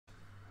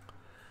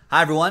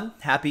Hi, everyone.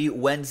 Happy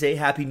Wednesday.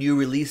 Happy new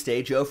release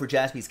day. Joe for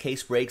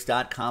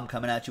JaspysCaseBreaks.com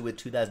coming at you with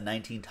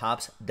 2019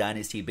 Topps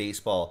Dynasty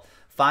Baseball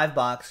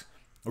 5-box,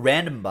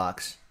 random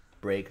box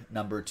break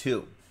number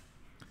 2.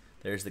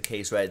 There's the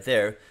case right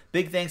there.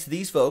 Big thanks to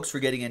these folks for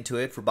getting into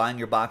it, for buying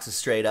your boxes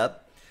straight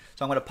up.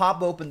 So I'm going to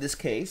pop open this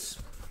case.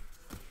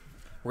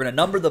 We're going to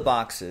number the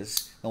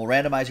boxes, and we'll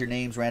randomize your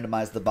names,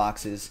 randomize the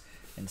boxes,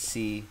 and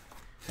see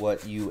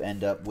what you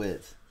end up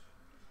with.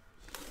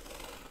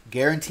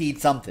 Guaranteed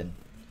something.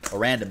 A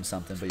random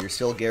something, but you're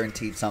still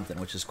guaranteed something,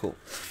 which is cool.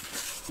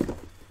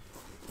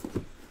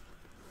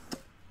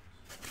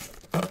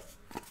 I'm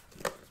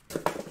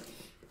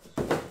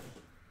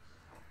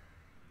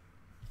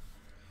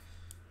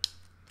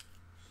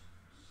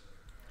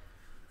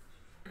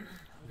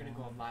gonna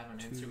go live on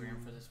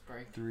Instagram for this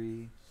break.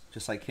 3,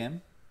 just like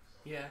him?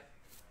 Yeah.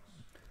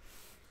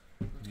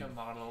 I'm just gonna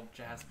model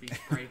Jaspy's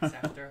breaks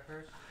after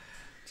her.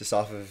 Just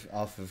off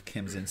of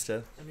Kim's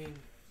Insta? I mean,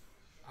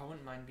 I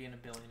wouldn't mind being a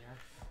billionaire.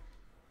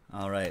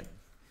 All right.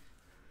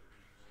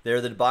 There are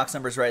the box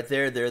numbers right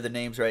there. There are the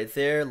names right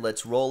there.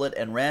 Let's roll it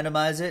and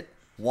randomize it.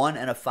 1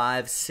 and a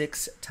 5,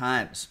 6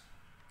 times.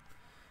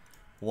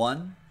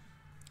 1,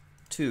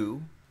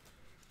 2,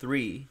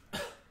 3,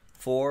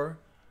 4,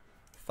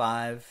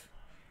 5,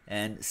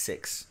 and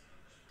 6.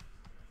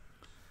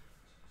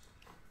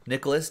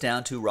 Nicholas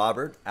down to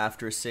Robert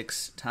after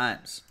 6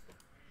 times.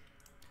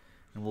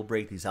 And we'll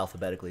break these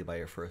alphabetically by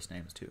your first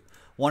names too.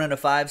 1 and a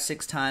 5,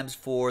 6 times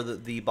for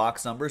the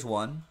box numbers.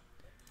 1,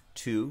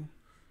 2,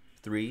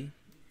 3,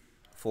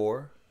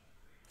 4,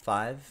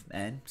 5,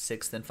 and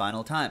 6th and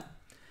final time.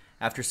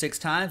 After 6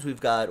 times,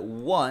 we've got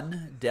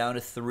 1 down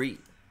to 3.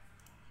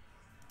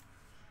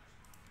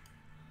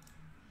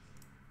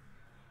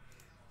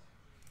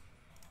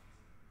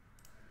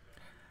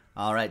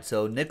 All right,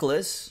 so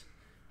Nicholas,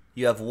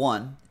 you have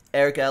 1.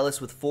 Eric Ellis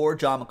with 4,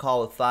 John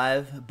McCall with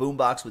 5,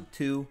 Boombox with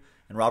 2,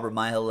 and Robert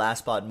Myhill, Last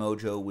Spot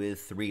Mojo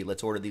with 3.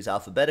 Let's order these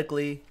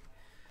alphabetically.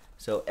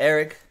 So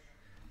Eric,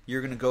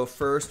 you're going to go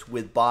first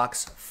with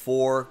box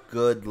 4.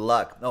 Good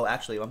luck. Oh,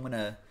 actually, I'm going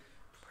to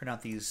print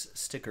out these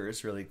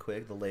stickers really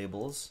quick, the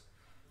labels,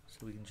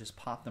 so we can just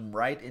pop them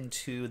right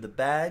into the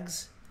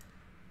bags,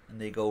 and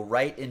they go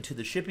right into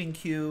the shipping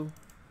queue,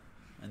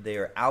 and they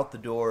are out the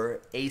door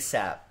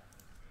ASAP.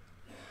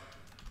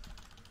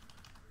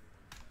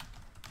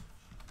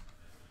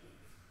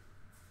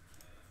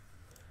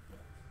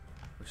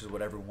 Which is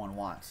what everyone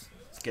wants.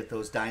 Let's get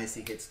those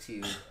Dynasty hits to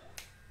you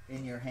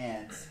in your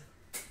hands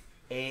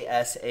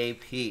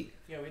ASAP.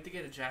 Yeah, we have to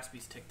get a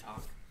Jaspy's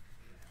TikTok.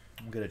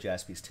 We'll get a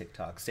Jaspy's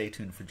TikTok. Stay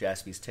tuned for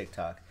Jaspy's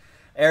TikTok.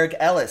 Eric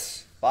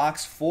Ellis,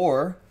 box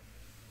 4.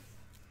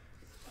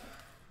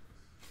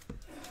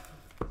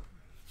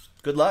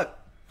 Good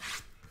luck.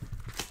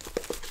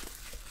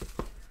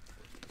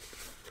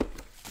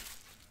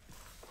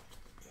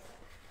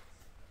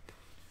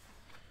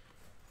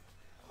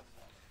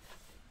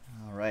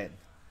 All right.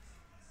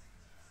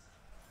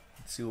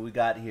 Let's see what we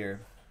got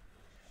here.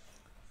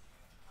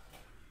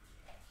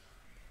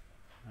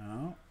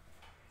 Oh.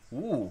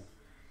 Ooh.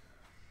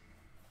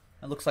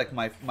 That looks like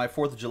my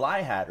 4th of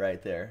July hat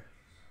right there.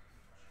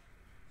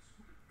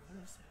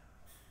 What is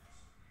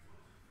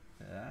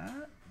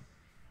That.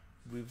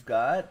 We've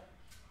got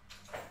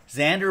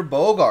Xander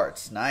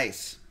Bogaerts.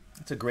 Nice.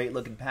 That's a great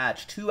looking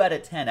patch. 2 out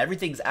of 10.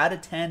 Everything's out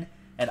of 10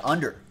 and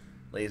under,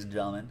 ladies and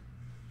gentlemen.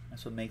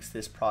 That's what makes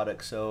this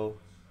product so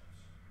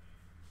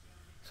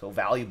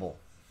valuable.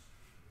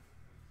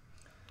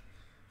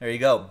 There you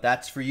go.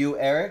 That's for you,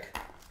 Eric.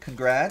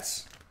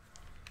 Congrats.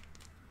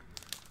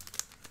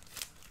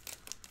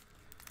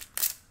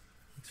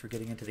 Thanks for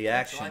getting into the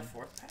action. July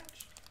 4th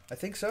patch? I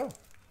think so.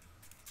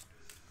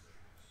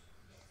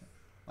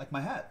 Like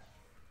my hat.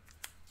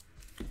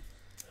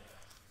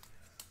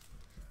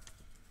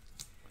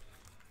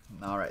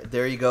 All right,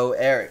 there you go,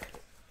 Eric.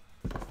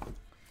 All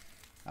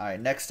right,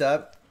 next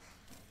up,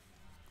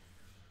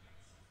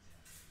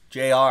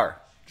 JR,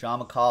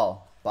 John McCall,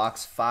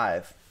 box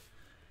 5,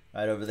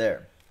 right over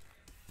there.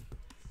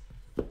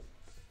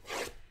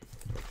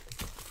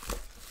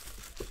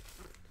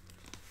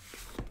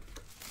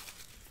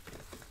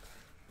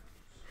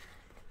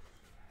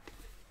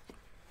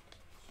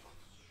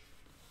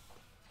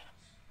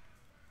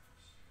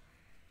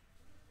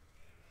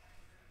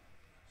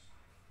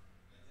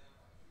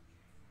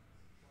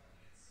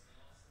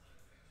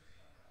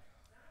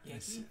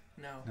 Yankee?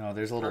 No. No,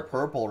 there's a little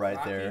purple right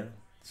Rocky. there.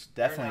 It's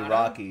definitely Arenado?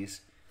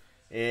 Rockies.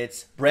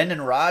 It's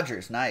Brendan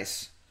Rodgers.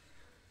 Nice.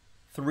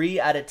 3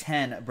 out of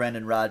 10,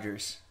 Brendan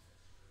Rodgers.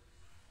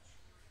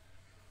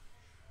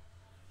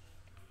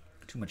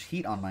 Too much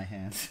heat on my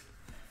hands.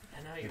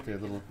 I know Get their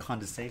little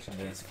condensation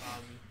there. It's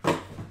foggy.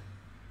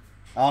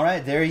 All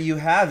right, there you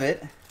have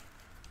it.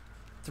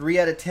 3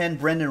 out of 10,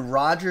 Brendan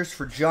Rodgers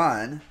for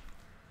John.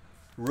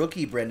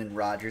 Rookie Brendan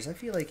Rodgers. I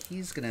feel like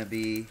he's going to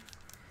be...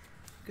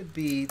 Could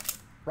be...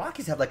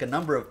 Rockies have like a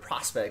number of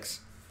prospects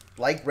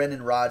like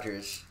Brendan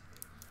Rodgers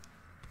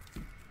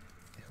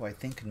who I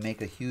think can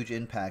make a huge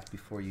impact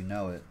before you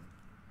know it.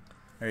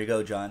 There you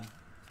go, John.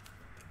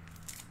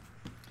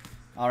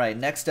 All right,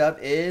 next up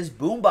is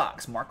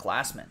Boombox, Mark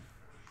Glassman.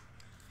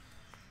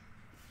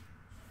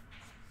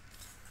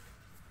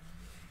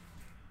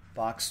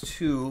 Box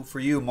 2 for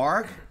you,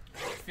 Mark.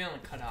 I'm feeling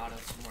cut auto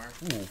somewhere.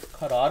 Ooh,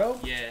 cut auto?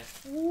 Yeah.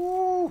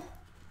 Ooh.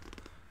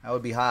 That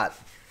would be hot.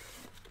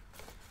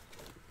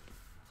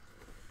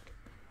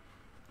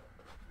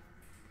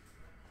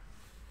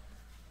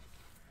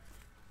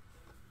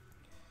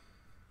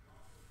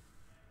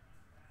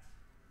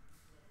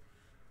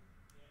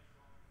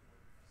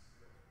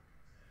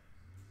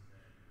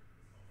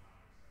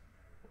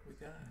 What we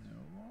got?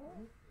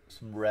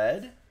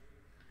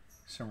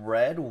 Some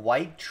red,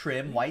 white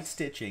trim, white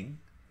stitching.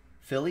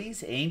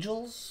 Phillies,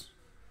 Angels.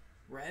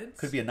 Reds?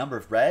 Could be a number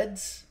of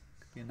Reds.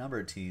 Could be a number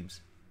of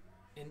teams.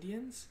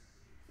 Indians?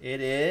 It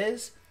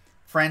is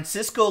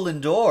Francisco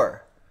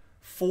Lindor.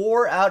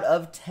 4 out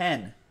of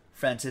 10,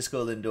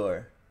 Francisco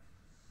Lindor.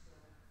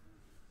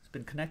 It's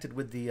been connected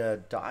with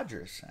the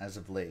Dodgers as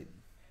of late.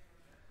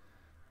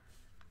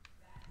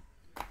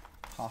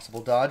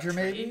 Possible Dodger,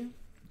 maybe?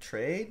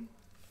 Trade?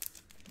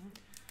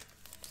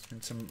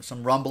 There's been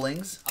some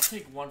rumblings. I'll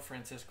take one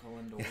Francisco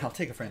Lindor. Yeah, I'll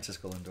take a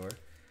Francisco Lindor.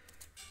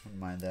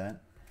 Wouldn't mind that.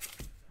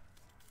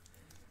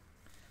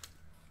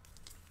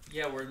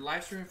 Yeah, we're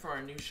live streaming for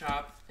our new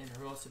shop in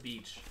Hermosa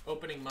Beach.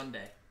 Opening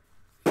Monday.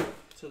 To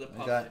the We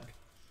public. got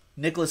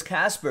Nicholas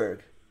Kasberg.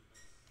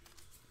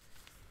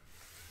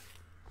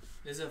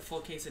 This is a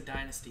full case of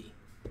Dynasty.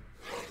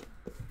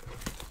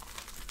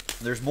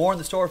 There's more in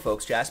the store,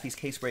 folks.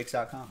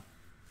 JaspysCaseBreaks.com.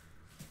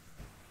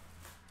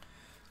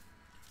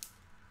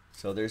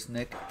 So there's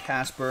Nick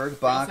Kasberg, We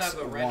box also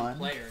have a red 1.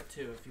 player,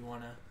 too, if you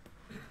want a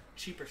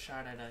cheaper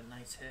shot at a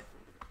nice hit.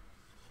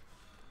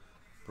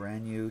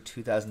 Brand new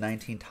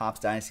 2019 Topps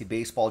Dynasty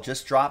Baseball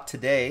just dropped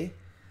today.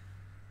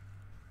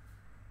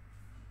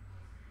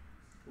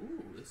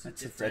 Ooh, this is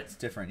different. That's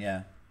different,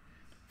 yeah.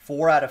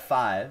 4 out of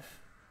 5.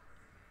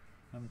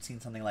 I haven't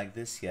seen something like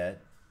this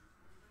yet.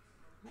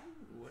 Ooh,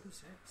 what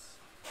is this?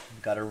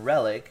 We've got a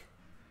relic.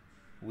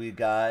 We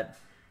got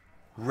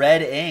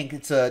red ink.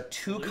 It's a Blue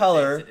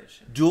two-color Jays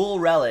edition. dual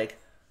relic.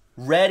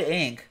 Red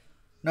ink.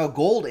 No,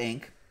 gold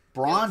ink.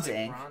 Bronze Yeah,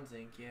 it looks like ink. Bronze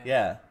ink, yeah.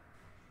 Yeah.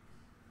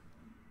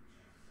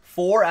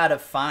 4 out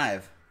of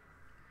 5.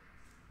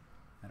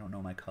 I don't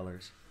know my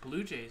colors.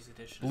 Blue Jays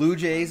edition. Blue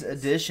Jays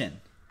edition.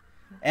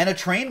 And a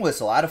train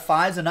whistle. Out of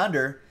 5s and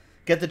under,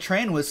 get the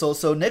train whistle.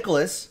 So,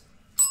 Nicholas,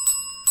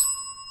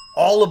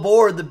 all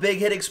aboard the Big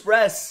Hit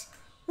Express.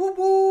 Whoop,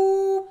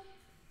 whoop.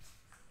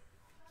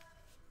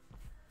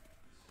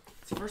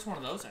 It's the first one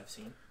of those I've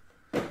seen.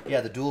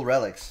 Yeah, the dual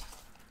relics.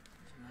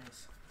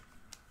 Nice.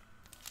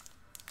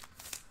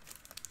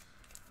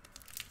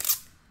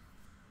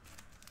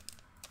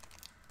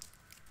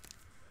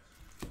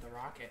 The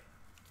Rocket.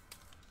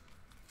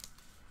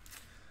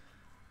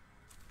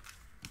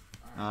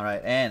 All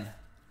right, and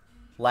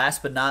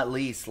last but not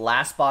least,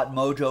 Last Spot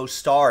Mojo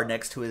Star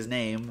next to his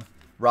name,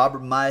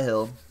 Robert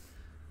Myhill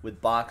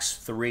with box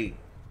 3.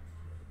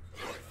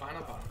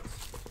 Final box.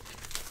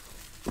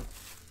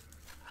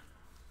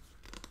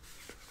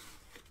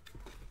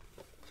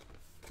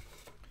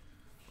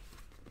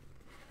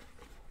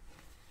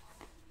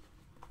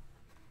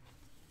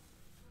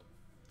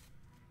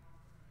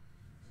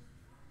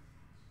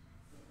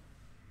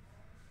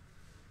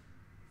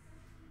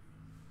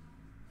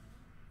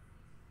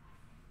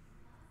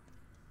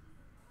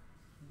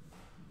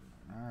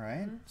 All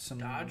right, some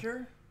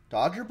Dodger?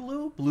 Dodger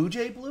blue, Blue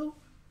Jay blue.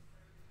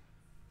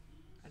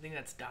 I think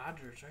that's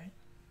Dodgers, right?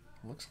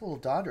 Looks a little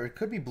Dodger. It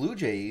could be Blue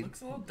Jay.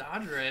 Looks a little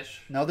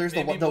Dodger-ish. No, there's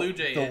Maybe Blue the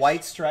Jay-ish.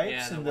 white stripes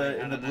Yeah, and white- the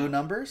I and the don't blue know.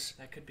 numbers.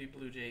 That could be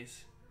Blue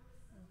Jays.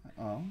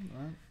 Oh, all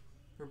right.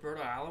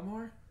 Roberto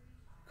Alomar?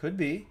 Could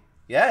be.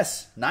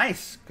 Yes,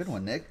 nice, good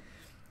one, Nick.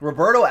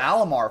 Roberto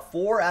Alomar,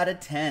 4 out of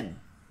 10.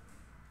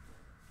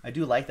 I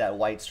do like that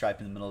white stripe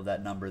in the middle of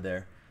that number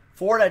there.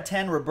 4 out of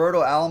 10,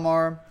 Roberto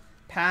Alomar,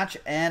 patch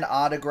and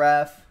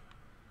autograph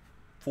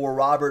for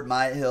Robert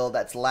Myhill.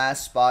 That's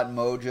Last Spot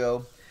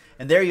Mojo.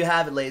 And there you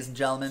have it, ladies and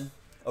gentlemen.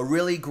 A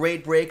really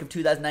great break of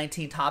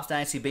 2019 Topps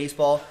Dynasty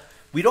Baseball.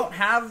 We don't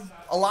have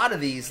a lot of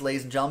these,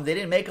 ladies and gentlemen. They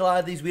didn't make a lot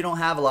of these. We don't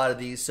have a lot of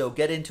these. So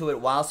get into it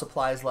while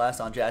supplies last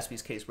on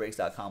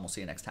JaspysCaseBreaks.com. We'll see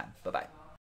you next time. Bye-bye.